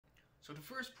So the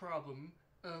first problem,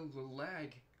 the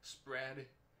lag spread.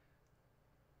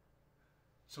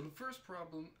 So the first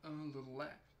problem,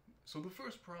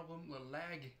 the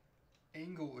lag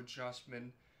angle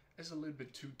adjustment is a little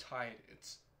bit too tight.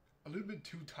 It's a little bit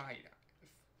too tight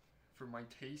for my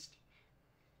taste.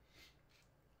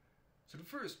 So the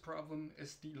first problem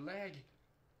is the lag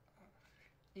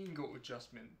angle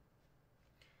adjustment.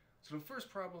 So the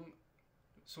first problem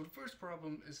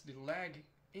is the lag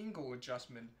angle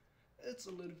adjustment. It's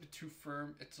a little bit too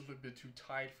firm, it's a little bit too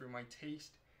tight for my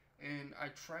taste, and I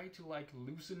try to like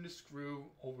loosen the screw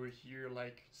over here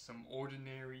like some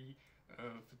ordinary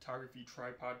photography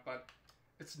tripod, but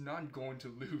it's not going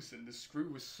to loosen. The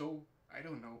screw is so, I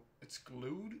don't know, it's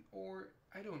glued, or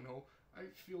I don't know, I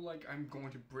feel like I'm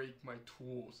going to break my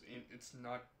tools and it's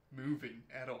not moving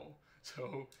at all.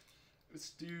 So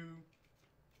it's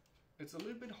a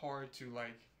little bit hard to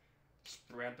like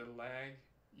spread the lag.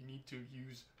 You need to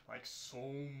use like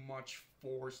so much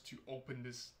force to open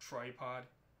this tripod.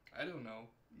 I don't know,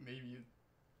 maybe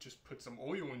just put some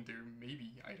oil in there,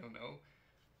 maybe, I don't know.